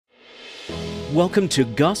Welcome to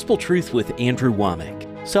Gospel Truth with Andrew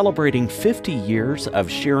Womack, celebrating 50 years of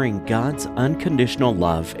sharing God's unconditional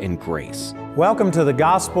love and grace. Welcome to the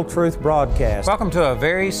Gospel Truth broadcast. Welcome to a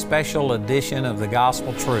very special edition of the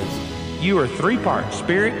Gospel Truth. You are three parts: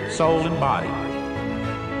 spirit, soul, and body.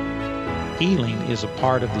 Healing is a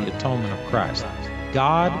part of the atonement of Christ.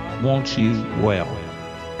 God wants you well.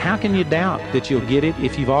 How can you doubt that you'll get it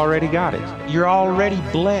if you've already got it? You're already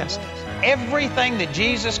blessed. Everything that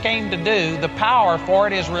Jesus came to do, the power for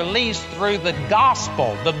it is released through the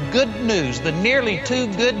gospel, the good news, the nearly too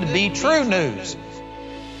good to be true news.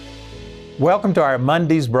 Welcome to our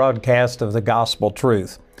Monday's broadcast of the Gospel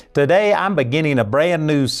Truth. Today I'm beginning a brand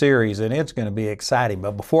new series and it's going to be exciting.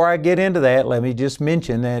 But before I get into that, let me just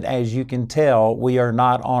mention that as you can tell, we are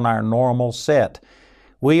not on our normal set.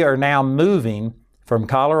 We are now moving from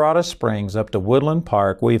Colorado Springs up to Woodland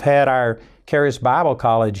Park. We've had our Charis Bible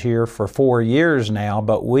College here for 4 years now,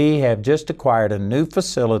 but we have just acquired a new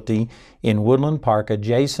facility in Woodland Park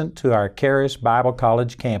adjacent to our Charis Bible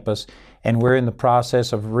College campus, and we're in the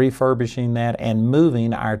process of refurbishing that and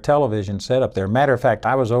moving our television set up there. Matter of fact,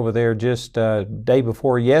 I was over there just day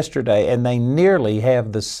before yesterday, and they nearly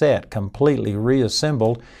have the set completely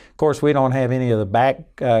reassembled. Of course, we don't have any of the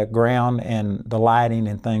background and the lighting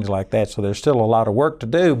and things like that, so there's still a lot of work to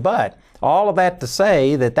do, but all of that to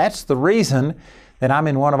say that that's the reason that I'm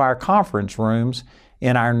in one of our conference rooms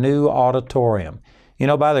in our new auditorium. You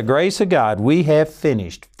know, by the grace of God, we have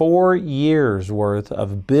finished 4 years worth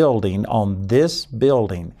of building on this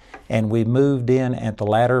building, and we moved in at the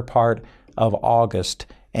latter part of August,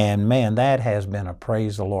 and man, that has been a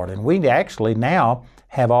praise the Lord. And we actually now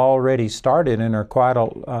have already started and are quite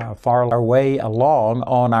far way along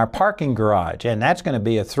on our parking garage. And that's going to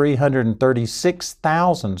be a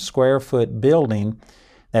 336,000 square foot building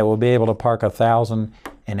that will be able to park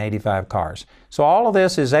 1,085 cars. So all of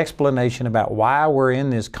this is explanation about why we're in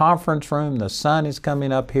this conference room. The sun is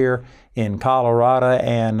coming up here in Colorado,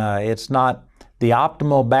 and it's not the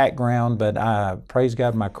optimal background, but praise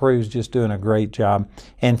God, my crew's just doing a great job.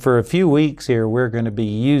 And for a few weeks here, we're going to be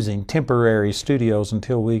using temporary studios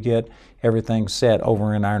until we get everything set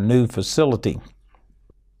over in our new facility.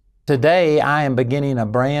 Today, I am beginning a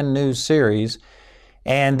brand new series,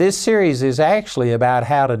 and this series is actually about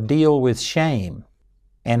how to deal with shame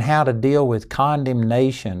and how to deal with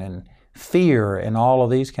condemnation and fear and all of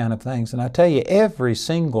these kind of things. And I tell you, every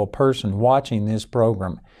single person watching this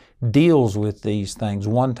program deals with these things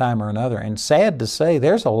one time or another. And sad to say,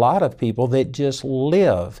 there's a lot of people that just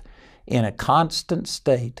live in a constant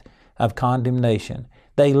state of condemnation.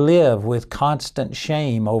 They live with constant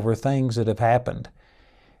shame over things that have happened.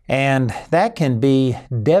 And that can be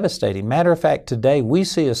devastating. Matter of fact, today we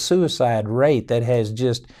see a suicide rate that has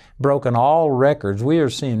just broken all records. We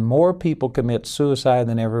are seeing more people commit suicide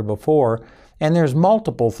than ever before. And there's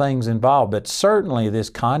multiple things involved, but certainly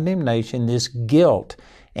this condemnation, this guilt,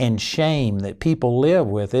 and shame that people live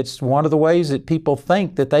with. It's one of the ways that people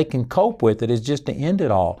think that they can cope with it is just to end it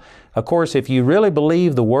all. Of course, if you really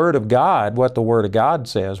believe the Word of God, what the Word of God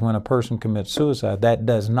says when a person commits suicide, that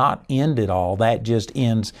does not end it all. That just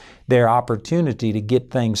ends their opportunity to get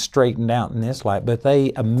things straightened out in this life. But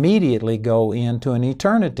they immediately go into an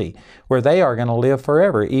eternity where they are going to live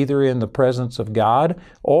forever, either in the presence of God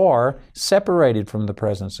or separated from the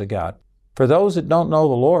presence of God. For those that don't know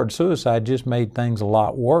the Lord, suicide just made things a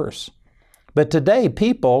lot worse. But today,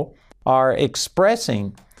 people are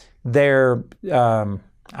expressing their,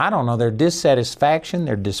 their dissatisfaction,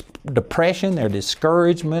 their depression, their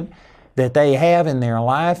discouragement that they have in their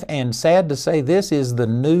life. And sad to say, this is the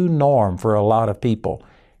new norm for a lot of people.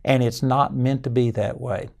 And it's not meant to be that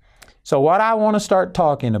way. So what I want to start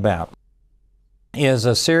talking about is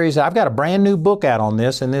a series. I've got a brand new book out on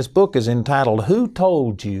this, and this book is entitled, Who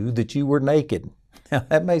Told You That You Were Naked?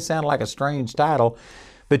 That may sound like a strange title,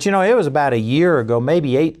 but you know, it was about a year ago,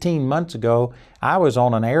 maybe 18 months ago, I was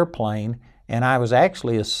on an airplane, and I was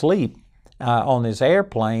actually asleep on this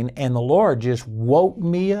airplane, and the Lord just woke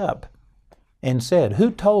me up and said,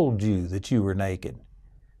 Who told you that you were naked?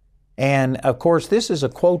 And of course, this is a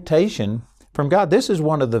quotation from God. This is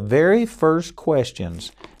one of the very first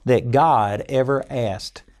questions that God ever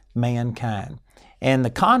asked mankind. And the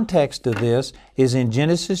context of this is in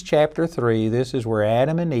Genesis chapter 3. This is where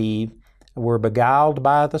Adam and Eve were beguiled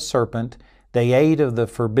by the serpent. They ate of the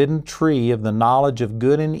forbidden tree of the knowledge of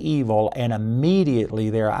good and evil, and immediately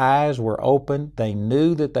their eyes were opened. They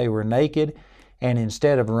knew that they were naked, and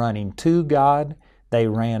instead of running to God, they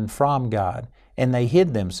ran from God. And they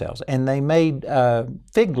hid themselves, and they made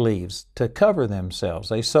fig leaves to cover themselves.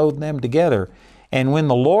 They sewed them together. And when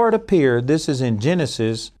the Lord appeared, this is in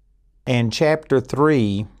Genesis and chapter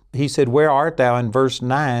 3, he said, "Where art thou?" in verse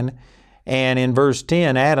 9. And in verse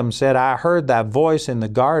 10, Adam said, "I heard thy voice in the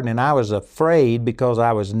garden, and I was afraid because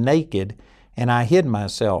I was naked, and I hid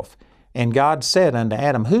myself. And God said unto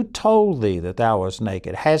Adam, Who told thee that thou wast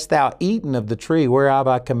naked? Hast thou eaten of the tree whereof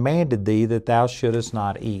I commanded thee that thou shouldest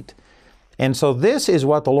not eat?" And so this is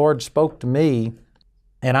what the Lord spoke to me,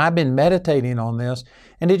 and I've been meditating on this.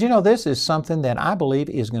 And did you know this is something that I believe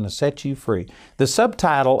is going to set you free? The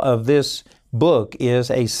subtitle of this book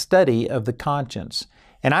is A Study of the Conscience.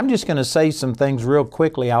 And I'm just going to say some things real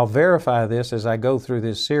quickly. I'll verify this as I go through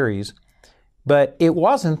this series. But it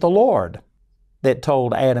wasn't the Lord that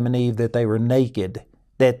told Adam and Eve that they were naked,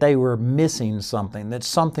 that they were missing something, that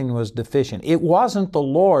something was deficient. It wasn't the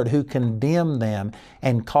Lord who condemned them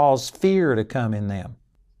and caused fear to come in them.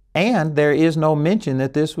 And there is no mention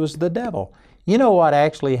that this was the devil. You know what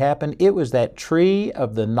actually happened? It was that tree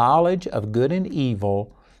of the knowledge of good and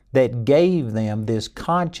evil that gave them this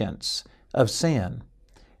conscience of sin.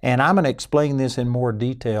 And I'm going to explain this in more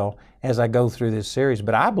detail as I go through this series.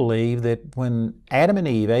 But I believe that when Adam and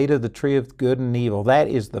Eve ate of the tree of good and evil, that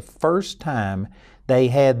is the first time they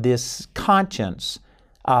had this conscience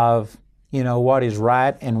of, what is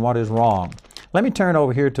right and what is wrong. Let me turn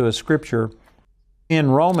over here to a scripture in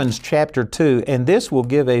Romans chapter 2, and this will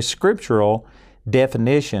give a scriptural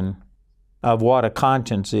definition of what a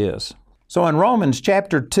conscience is. So in Romans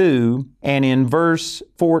chapter 2 and in verse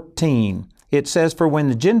 14, it says, "For when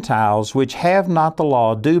the Gentiles, which have not the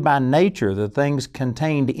law, do by nature the things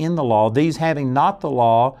contained in the law, these having not the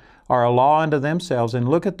law are a law unto themselves." And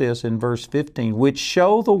look at this in verse 15, "which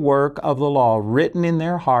show the work of the law written in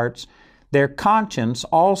their hearts, their conscience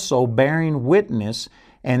also bearing witness,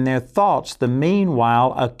 and their thoughts the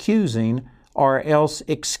meanwhile accusing or else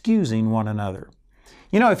excusing one another."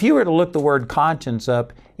 If you were to look the word conscience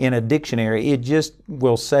up in a dictionary, it just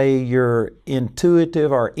will say your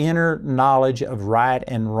intuitive or inner knowledge of right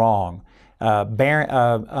and wrong,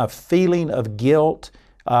 a feeling of guilt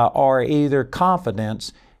or either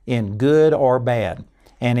confidence in good or bad.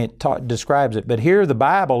 And it describes it. But here the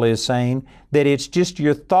Bible is saying that it's just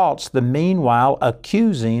your thoughts, the meanwhile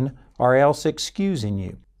accusing or else excusing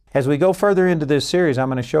you. As we go further into this series, I'm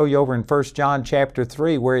going to show you over in 1 John chapter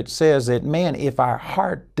 3 where it says that, man, if our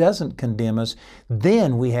heart doesn't condemn us,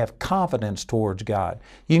 then we have confidence towards God.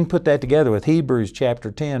 You can put that together with Hebrews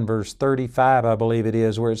chapter 10, verse 35, I believe it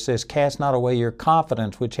is, where it says, "Cast not away your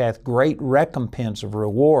confidence, which hath great recompense of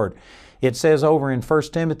reward." It says over in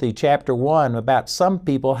 1 Timothy chapter 1 about some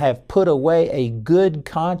people have put away a good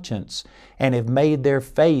conscience and have made their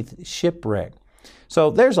faith shipwrecked. So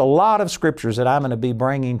there's a lot of scriptures that I'm going to be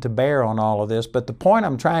bringing to bear on all of this, but the point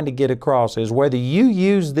I'm trying to get across is whether you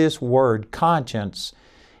use this word conscience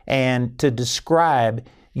and to describe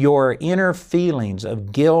your inner feelings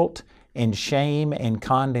of guilt and shame and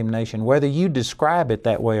condemnation, whether you describe it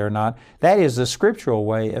that way or not, that is the scriptural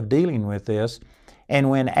way of dealing with this. And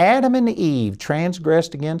when Adam and Eve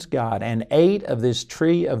transgressed against God and ate of this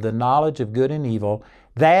tree of the knowledge of good and evil,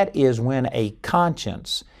 that is when a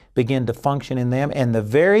conscience begin to function in them. And the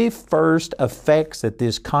very first effects that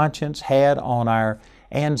this conscience had on our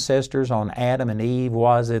ancestors, on Adam and Eve,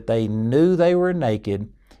 was that they knew they were naked,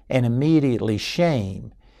 and immediately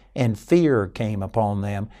shame and fear came upon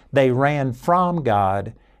them. They ran from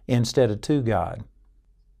God instead of to God.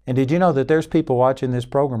 And did you know that there's people watching this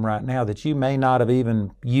program right now that you may not have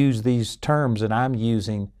even used these terms that I'm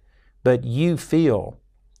using, but you feel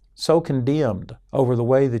so condemned over the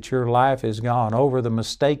way that your life has gone, over the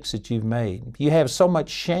mistakes that you've made. You have so much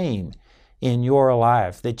shame in your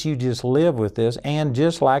life that you just live with this, and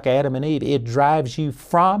just like Adam and Eve, it drives you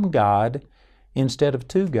from God instead of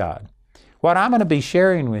to God. What I'm going to be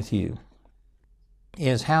sharing with you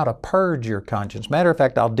is how to purge your conscience. Matter of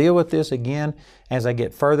fact, I'll deal with this again as I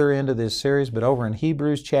get further into this series, but over in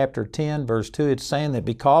Hebrews chapter 10, verse 2, it's saying that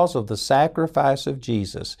because of the sacrifice of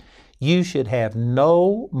Jesus, you should have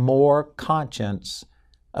no more conscience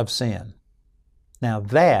of sin. Now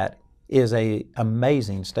that is an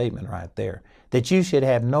amazing statement right there, that you should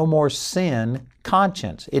have no more sin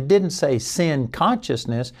conscience. It didn't say sin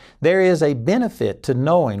consciousness. There is a benefit to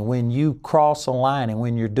knowing when you cross a line and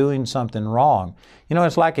when you're doing something wrong.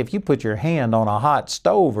 It's like if you put your hand on a hot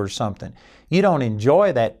stove or something. You don't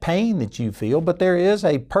enjoy that pain that you feel, but there is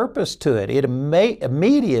a purpose to it. It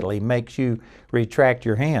immediately makes you retract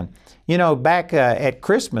your hand. Back at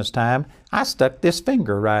Christmas time, I stuck this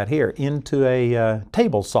finger right here into a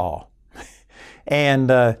table saw.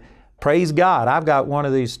 And praise God, I've got one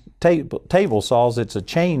of these table saws. It's a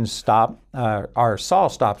chain stop, or saw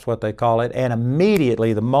stop's what they call it. And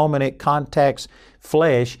immediately, the moment it contacts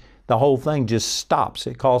flesh, the whole thing just stops.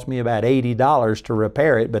 It cost me about $80 to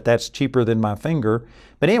repair it, but that's cheaper than my finger.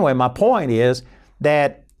 But anyway, my point is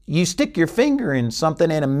that you stick your finger in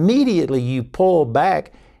something and immediately you pull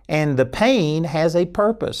back, and the pain has a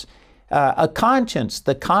purpose. A conscience,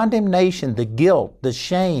 the condemnation, the guilt, the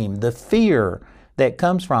shame, the fear that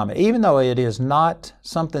comes from it, even though it is not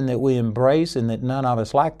something that we embrace and that none of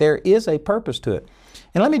us like, there is a purpose to it.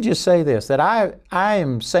 And let me just say this, that I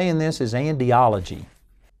am saying this as andiology.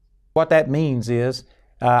 What that means is,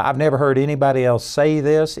 I've never heard anybody else say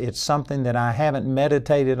this. It's something that I haven't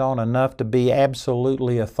meditated on enough to be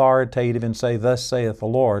absolutely authoritative and say, thus saith the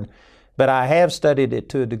Lord. But I have studied it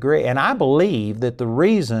to a degree, and I believe that the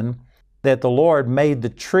reason that the Lord made the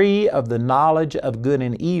tree of the knowledge of good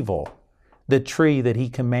and evil the tree that He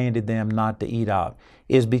commanded them not to eat of,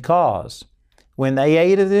 is because when they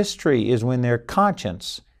ate of this tree is when their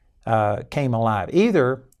conscience came alive.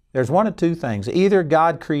 Either, there's one of two things. Either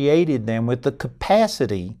God created them with the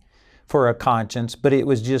capacity for a conscience, but it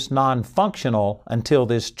was just non-functional until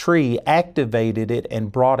this tree activated it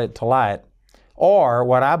and brought it to light. Or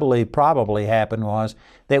what I believe probably happened was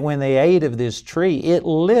that when they ate of this tree, it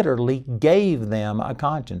literally gave them a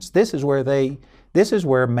conscience. This is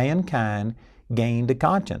where mankind gained a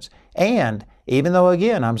conscience. And even though,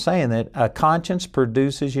 again, I'm saying that a conscience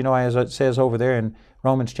produces, as it says over there in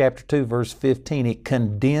Romans chapter 2, verse 15, it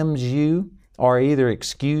condemns you or either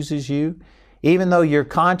excuses you. Even though your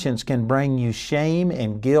conscience can bring you shame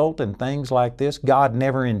and guilt and things like this, God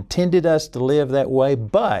never intended us to live that way.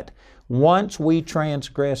 But once we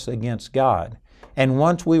transgress against God, and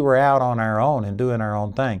once we were out on our own and doing our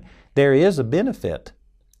own thing, there is a benefit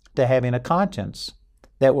to having a conscience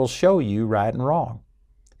that will show you right and wrong.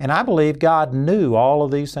 And I believe God knew all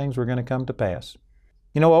of these things were going to come to pass.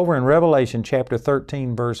 Over in Revelation chapter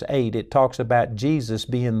 13, verse 8, it talks about Jesus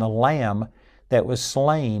being the Lamb that was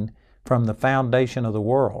slain from the foundation of the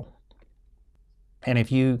world. And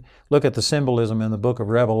if you look at the symbolism in the book of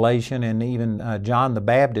Revelation, and even John the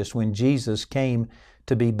Baptist, when Jesus came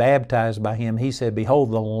to be baptized by Him, he said,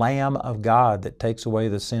 "Behold, the Lamb of God that takes away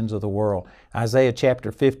the sins of the world." Isaiah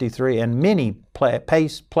chapter 53, and many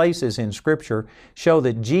places in Scripture show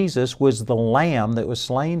that Jesus was the Lamb that was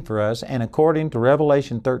slain for us, and according to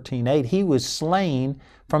Revelation 13:8, He was slain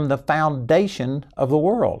from the foundation of the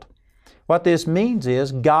world. What this means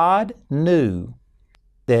is God knew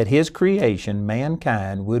that His creation,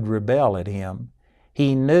 mankind, would rebel at Him.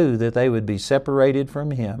 He knew that they would be separated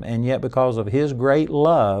from Him, and yet because of His great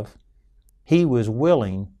love, He was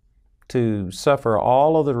willing to suffer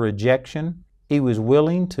all of the rejection. He was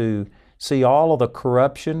willing to see all of the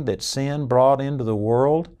corruption that sin brought into the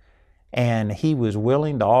world, and He was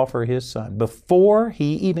willing to offer His Son. Before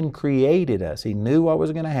He even created us, He knew what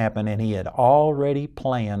was going to happen, and He had already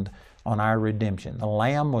planned on our redemption. The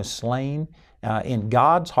Lamb was slain. In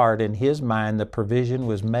God's heart, in His mind, the provision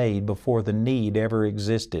was made before the need ever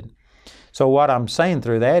existed. So what I'm saying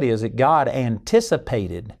through that is that God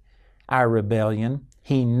anticipated our rebellion.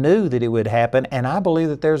 He knew that it would happen, and I believe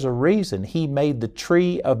that there's a reason He made the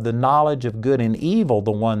tree of the knowledge of good and evil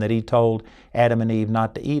the one that He told Adam and Eve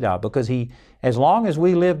not to eat of, because as long as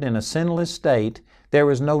we lived in a sinless state, there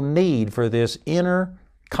was no need for this inner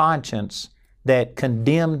conscience that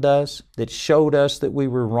condemned us, that showed us that we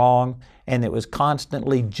were wrong, and that was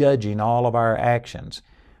constantly judging all of our actions.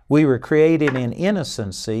 We were created in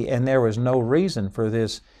innocency, and there was no reason for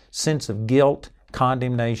this sense of guilt,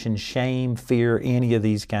 condemnation, shame, fear, any of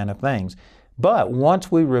these kind of things. But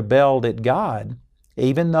once we rebelled at God,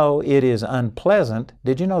 even though it is unpleasant,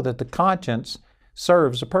 did you know that the conscience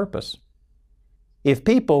serves a purpose? If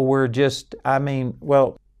people were just, let me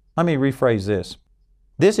rephrase this.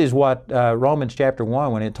 This is what Romans chapter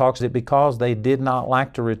 1, when it talks that because they did not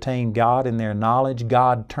like to retain God in their knowledge,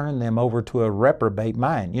 God turned them over to a reprobate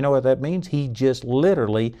mind. You know what that means? He just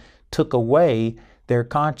literally took away their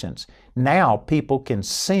conscience. Now people can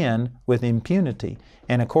sin with impunity.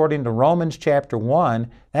 And according to Romans chapter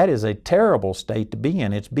 1, that is a terrible state to be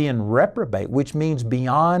in. It's being reprobate, which means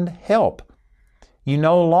beyond help. You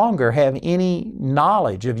no longer have any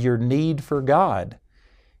knowledge of your need for God.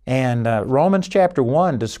 And Romans chapter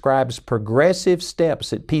 1 describes progressive steps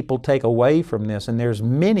that people take away from this, and there's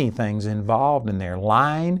many things involved in there: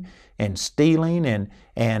 lying and stealing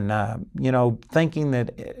and thinking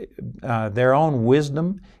that their own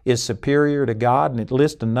wisdom is superior to God, and it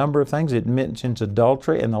lists a number of things. It mentions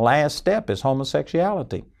adultery, and the last step is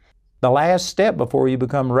homosexuality. The last step before you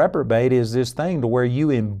become reprobate is this thing to where you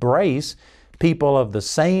embrace people of the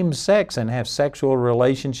same sex and have sexual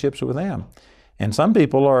relationships with them. And some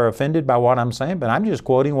people are offended by what I'm saying, but I'm just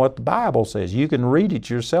quoting what the Bible says. You can read it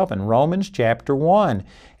yourself in Romans chapter 1.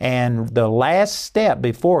 And the last step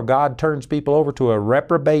before God turns people over to a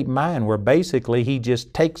reprobate mind, where basically He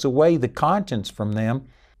just takes away the conscience from them,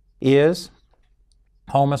 is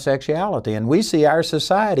homosexuality. And we see our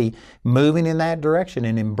society moving in that direction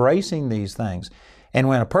and embracing these things. And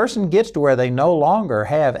when a person gets to where they no longer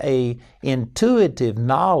have a intuitive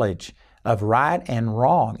knowledge of right and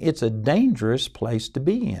wrong, it's a dangerous place to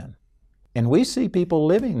be in. And we see people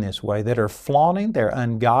living this way that are flaunting their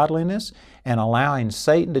ungodliness and allowing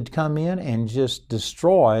Satan to come in and just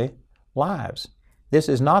destroy lives. This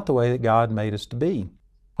is not the way that God made us to be.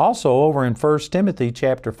 Also, over in 1 Timothy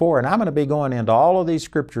chapter 4, and I'm going to be going into all of these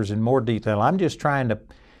scriptures in more detail. I'm just trying to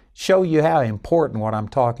show you how important what I'm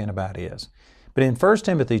talking about is. But in 1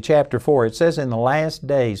 Timothy chapter 4, it says, "In the last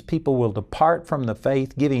days people will depart from the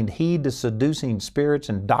faith, giving heed to seducing spirits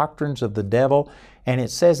and doctrines of the devil." And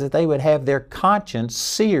it says that they would have their conscience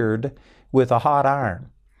seared with a hot iron.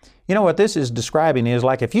 You know what this is describing is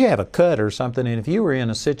like if you have a cut or something, and if you were in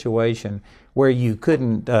a situation where you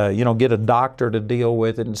couldn't, get a doctor to deal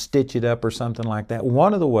with it and stitch it up or something like that.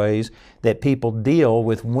 One of the ways that people deal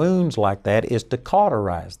with wounds like that is to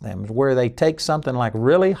cauterize them, where they take something like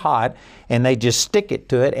really hot and they just stick it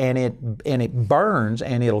to it, and it burns,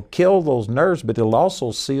 and it'll kill those nerves, but it'll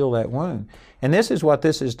also seal that wound. And this is what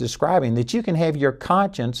this is describing, that you can have your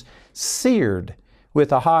conscience seared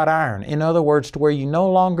with a hot iron. In other words, to where you no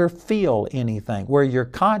longer feel anything, where your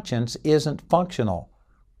conscience isn't functional.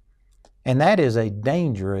 And that is a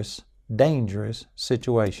dangerous, dangerous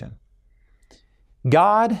situation.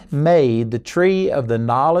 God made the tree of the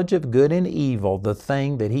knowledge of good and evil the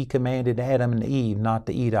thing that He commanded Adam and Eve not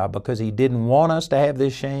to eat of, because He didn't want us to have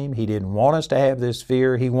this shame. He didn't want us to have this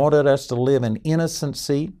fear. He wanted us to live in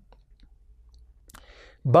innocency.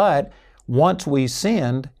 But once we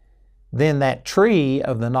sinned, then that tree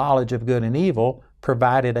of the knowledge of good and evil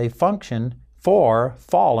provided a function for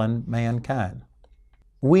fallen mankind.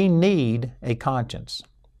 We need a conscience.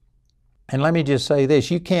 And let me just say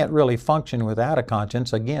this, you can't really function without a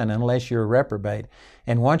conscience, again, unless you're a reprobate.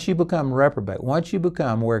 And once you become reprobate, once you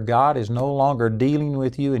become where God is no longer dealing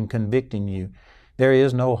with you and convicting you, there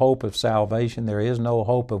is no hope of salvation. There is no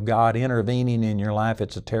hope of God intervening in your life.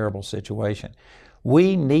 It's a terrible situation.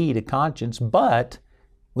 We need a conscience, but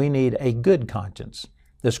we need a good conscience.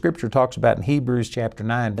 The Scripture talks about in Hebrews chapter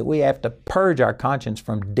 9 that we have to purge our conscience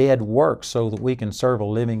from dead works so that we can serve a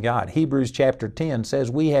living God. Hebrews chapter 10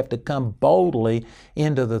 says we have to come boldly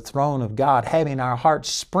into the throne of God, having our hearts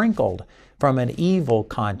sprinkled from an evil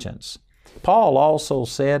conscience. Paul also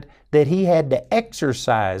said that he had to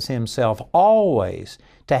exercise himself always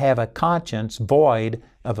to have a conscience void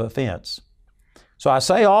of offense. So I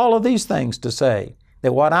say all of these things to say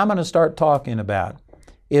that what I'm going to start talking about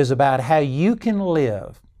is about how you can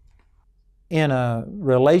live in a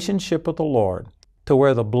relationship with the Lord to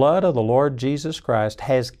where the blood of the Lord Jesus Christ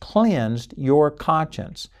has cleansed your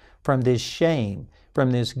conscience from this shame,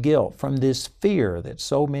 from this guilt, from this fear that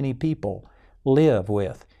so many people live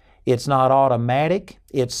with. It's not automatic.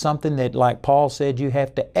 It's something that, like Paul said, you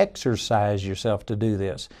have to exercise yourself to do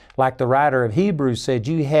this. Like the writer of Hebrews said,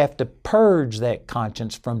 you have to purge that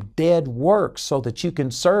conscience from dead works so that you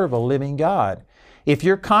can serve a living God. If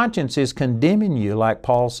your conscience is condemning you, like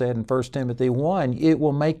Paul said in 1 Timothy 1, it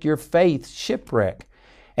will make your faith shipwreck.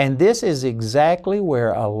 And this is exactly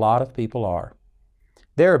where a lot of people are.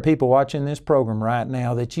 There are people watching this program right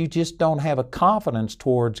now that you just don't have a confidence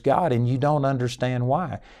towards God, and you don't understand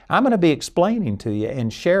why. I'm going to be explaining to you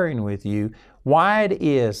and sharing with you why it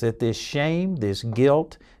is that this shame, this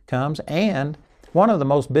guilt comes. And one of the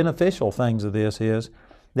most beneficial things of this is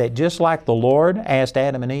that just like the Lord asked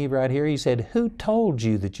Adam and Eve right here, He said, "Who told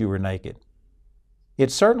you that you were naked?" It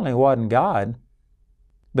certainly wasn't God,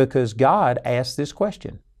 because God asked this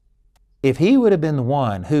question. If He would have been the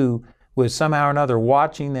one who was somehow or another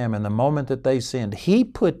watching them in the moment that they sinned, He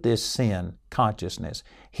put this sin consciousness,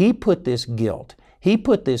 He put this guilt, He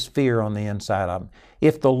put this fear on the inside of them.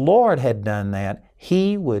 If the Lord had done that,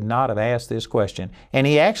 He would not have asked this question. And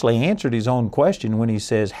He actually answered His own question when He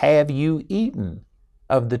says, "Have you eaten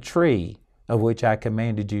of the tree of which I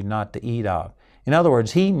commanded you not to eat of?" In other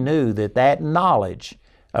words, He knew that that knowledge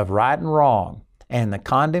of right and wrong and the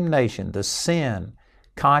condemnation, the sin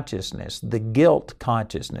consciousness, the guilt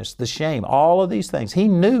consciousness, the shame, all of these things, He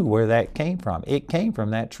knew where that came from. It came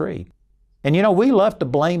from that tree. And you know, we love to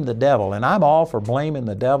blame the devil, and I'm all for blaming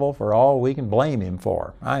the devil for all we can blame him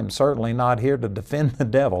for. I'm certainly not here to defend the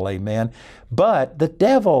devil, amen. But the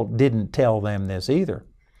devil didn't tell them this either.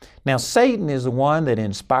 Now, Satan is the one that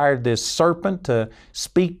inspired this serpent to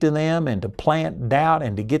speak to them and to plant doubt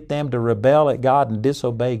and to get them to rebel at God and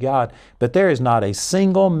disobey God. But there is not a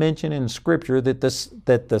single mention in Scripture that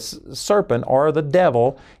the serpent or the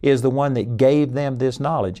devil is the one that gave them this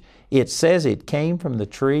knowledge. It says it came from the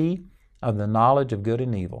tree of the knowledge of good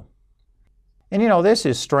and evil. And you know, this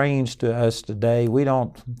is strange to us today. We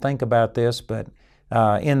don't think about this, but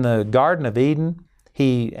in the Garden of Eden,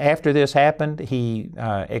 after this happened, he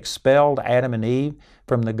expelled Adam and Eve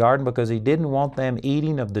from the garden because he didn't want them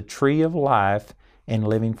eating of the tree of life and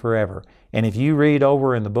living forever. And if you read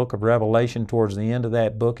over in the book of Revelation, towards the end of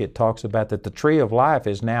that book, it talks about that the tree of life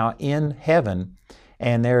is now in heaven,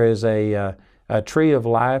 and there is a tree of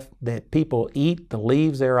life that people eat the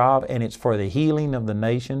leaves thereof, and it's for the healing of the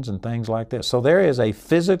nations and things like this. So there is a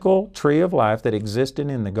physical tree of life that existed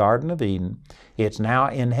in the Garden of Eden. It's now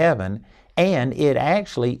in heaven, and it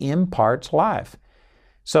actually imparts life.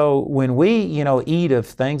 So when we, eat of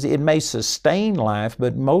things, it may sustain life,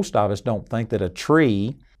 but most of us don't think that a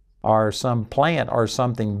tree or some plant or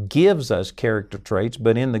something gives us character traits,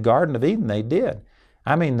 but in the Garden of Eden they did.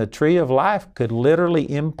 I mean, the tree of life could literally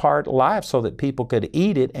impart life so that people could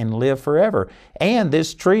eat it and live forever. And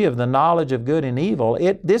this tree of the knowledge of good and evil,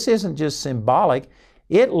 this isn't just symbolic,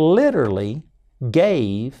 it literally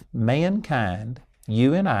gave mankind,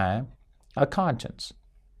 you and I, a conscience.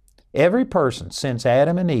 Every person since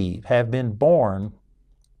Adam and Eve have been born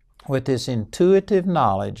with this intuitive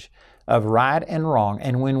knowledge of right and wrong.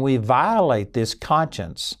 And when we violate this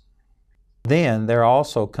conscience, then there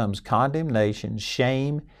also comes condemnation,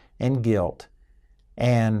 shame, and guilt.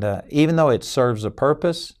 And even though it serves a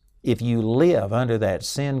purpose, if you live under that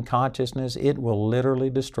sin consciousness, it will literally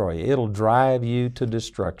destroy you. It'll drive you to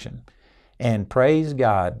destruction. And praise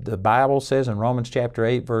God, the Bible says in Romans chapter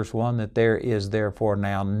 8, verse 1, that there is therefore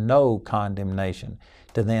now no condemnation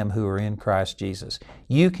to them who are in Christ Jesus.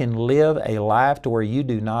 You can live a life to where you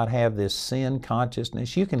do not have this sin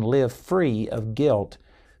consciousness. You can live free of guilt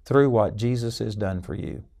through what Jesus has done for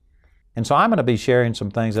you. And so I'm going to be sharing some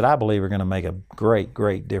things that I believe are going to make a great,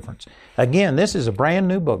 great difference. Again, this is a brand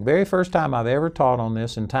new book. Very first time I've ever taught on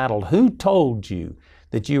this, entitled, Who Told You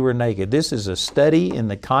That You Were Naked? This is a study in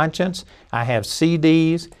the conscience. I have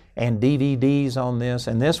CDs and DVDs on this,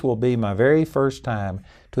 and this will be my very first time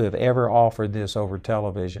to have ever offered this over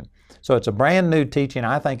television. So it's a brand new teaching.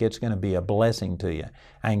 I think it's going to be a blessing to you.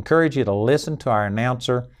 I encourage you to listen to our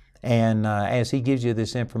announcer, and as he gives you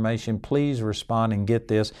this information, please respond and get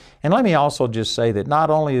this. And let me also just say that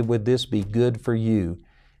not only would this be good for you,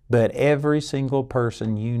 but every single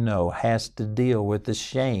person you know has to deal with the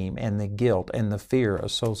shame and the guilt and the fear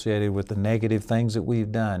associated with the negative things that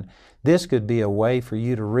we've done. This could be a way for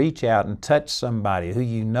you to reach out and touch somebody who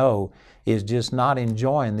you know is just not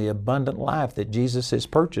enjoying the abundant life that Jesus has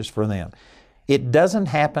purchased for them. It doesn't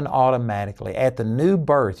happen automatically. At the new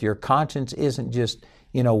birth, your conscience isn't just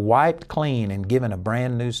wiped clean and given a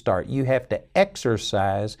brand new start. You have to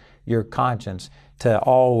exercise your conscience to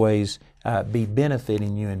always be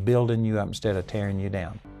benefiting you and building you up instead of tearing you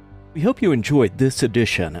down. We hope you enjoyed this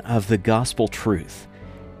edition of The Gospel Truth.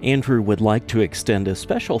 Andrew would like to extend a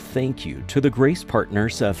special thank you to the grace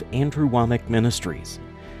partners of Andrew Wommack Ministries.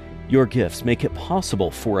 Your gifts make it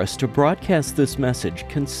possible for us to broadcast this message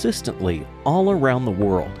consistently all around the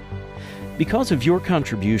world. Because of your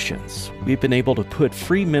contributions, we've been able to put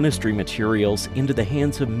free ministry materials into the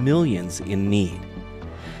hands of millions in need.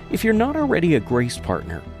 If you're not already a grace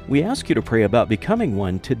partner, we ask you to pray about becoming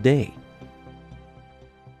one today.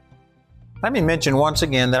 Let me mention once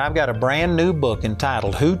again that I've got a brand new book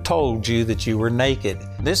entitled, Who Told You That You Were Naked?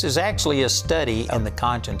 This is actually a study on the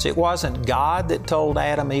conscience. It wasn't God that told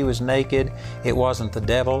Adam he was naked. It wasn't the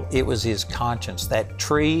devil. It was his conscience, that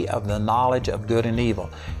tree of the knowledge of good and evil.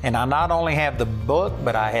 And I not only have the book,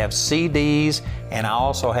 but I have CDs, and I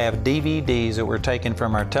also have DVDs that were taken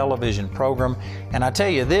from our television program. And I tell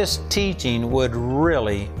you, this teaching would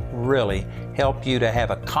really, really help you to have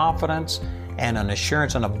a confidence and an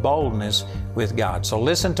assurance and a boldness with God. So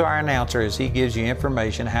listen to our announcer as he gives you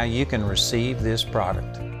information how you can receive this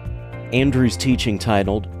product. Andrew's teaching,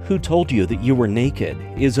 titled, Who Told You That You Were Naked,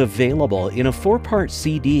 is available in a 4-part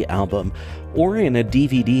CD album or in a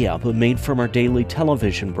DVD album made from our daily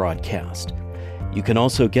television broadcast. You can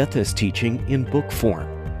also get this teaching in book form.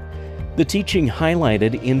 The teaching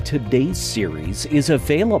highlighted in today's series is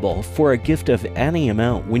available for a gift of any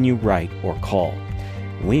amount when you write or call.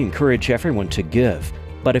 We encourage everyone to give,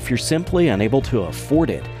 but if you're simply unable to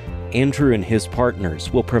afford it, Andrew and his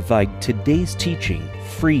partners will provide today's teaching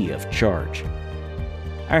free of charge.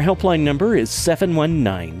 Our helpline number is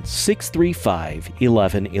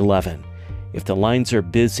 719-635-1111. If the lines are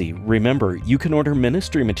busy, remember you can order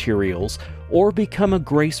ministry materials or become a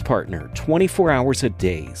Grace Partner 24 hours a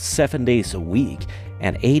day, 7 days a week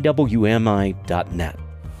at awmi.net.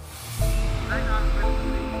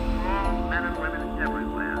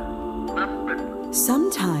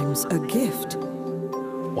 Sometimes a gift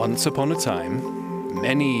Once upon a time,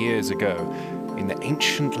 many years ago, in the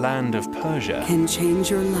ancient land of Persia, can change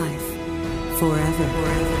your life forever.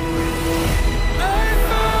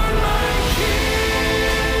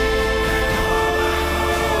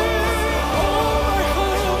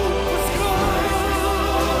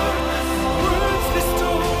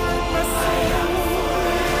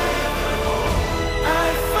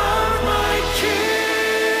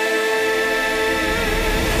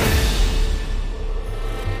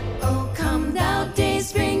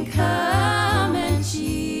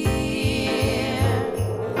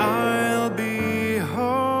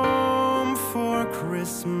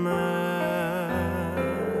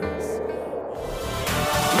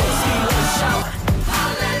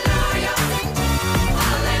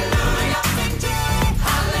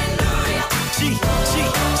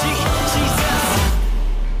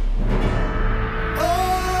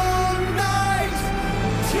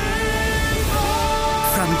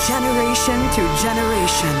 Generation to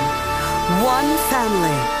generation, one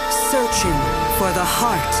family searching for the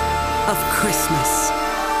heart of Christmas.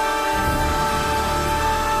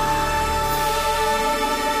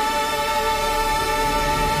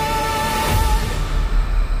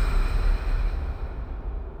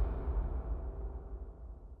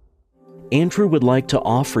 Andrew would like to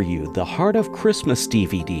offer you the Heart of Christmas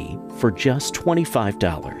DVD for just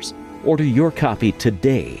 $25. Order your copy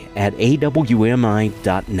today at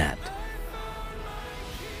awmi.net.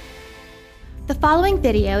 The following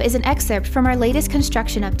video is an excerpt from our latest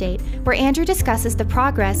construction update, where Andrew discusses the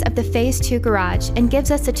progress of the Phase 2 garage and gives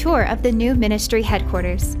us a tour of the new ministry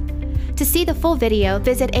headquarters. To see the full video,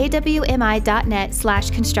 visit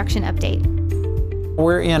awmi.net/construction update.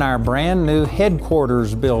 We're in our brand new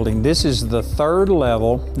headquarters building. This is the third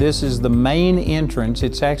level. This is the main entrance.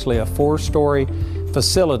 It's actually a 4-story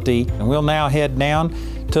facility, and we'll now head down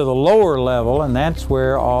to the lower level, and that's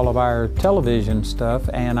where all of our television stuff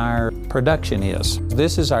and our production is.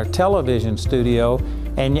 This is our television studio,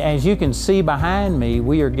 and as you can see behind me,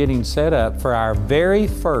 we are getting set up for our very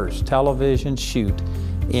first television shoot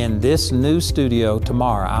in this new studio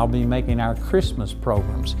tomorrow. I'll be making our Christmas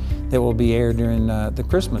programs that will be aired during the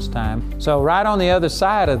Christmas time. So right on the other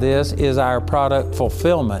side of this is our product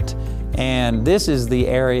fulfillment. And this is the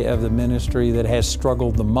area of the ministry that has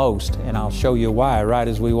struggled the most, and I'll show you why right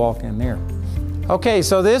as we walk in there. Okay,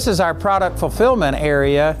 so this is our product fulfillment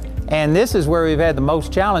area, and this is where we've had the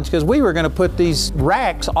most challenge, because we were going to put these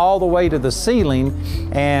racks all the way to the ceiling,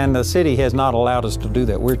 and the city has not allowed us to do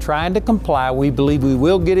that. We're trying to comply. We believe we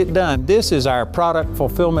will get it done. This is our product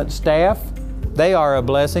fulfillment staff. They are a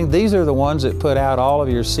blessing. These are the ones that put out all of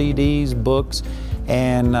your CDs, books,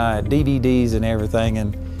 and DVDs and everything.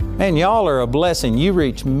 And man, y'all are a blessing. You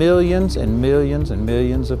reach millions and millions and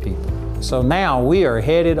millions of people. So now we are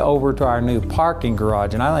headed over to our new parking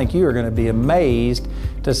garage, and I think you are going to be amazed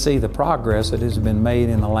to see the progress that has been made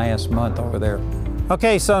in the last month over there.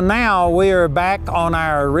 Okay, so now we are back on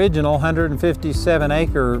our original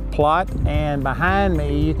 157-acre plot, and behind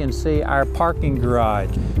me you can see our parking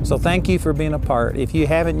garage. So thank you for being a part. If you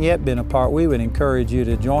haven't yet been a part, we would encourage you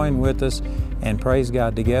to join with us and praise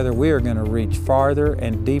God together. We are going to reach farther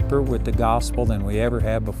and deeper with the gospel than we ever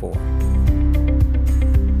have before.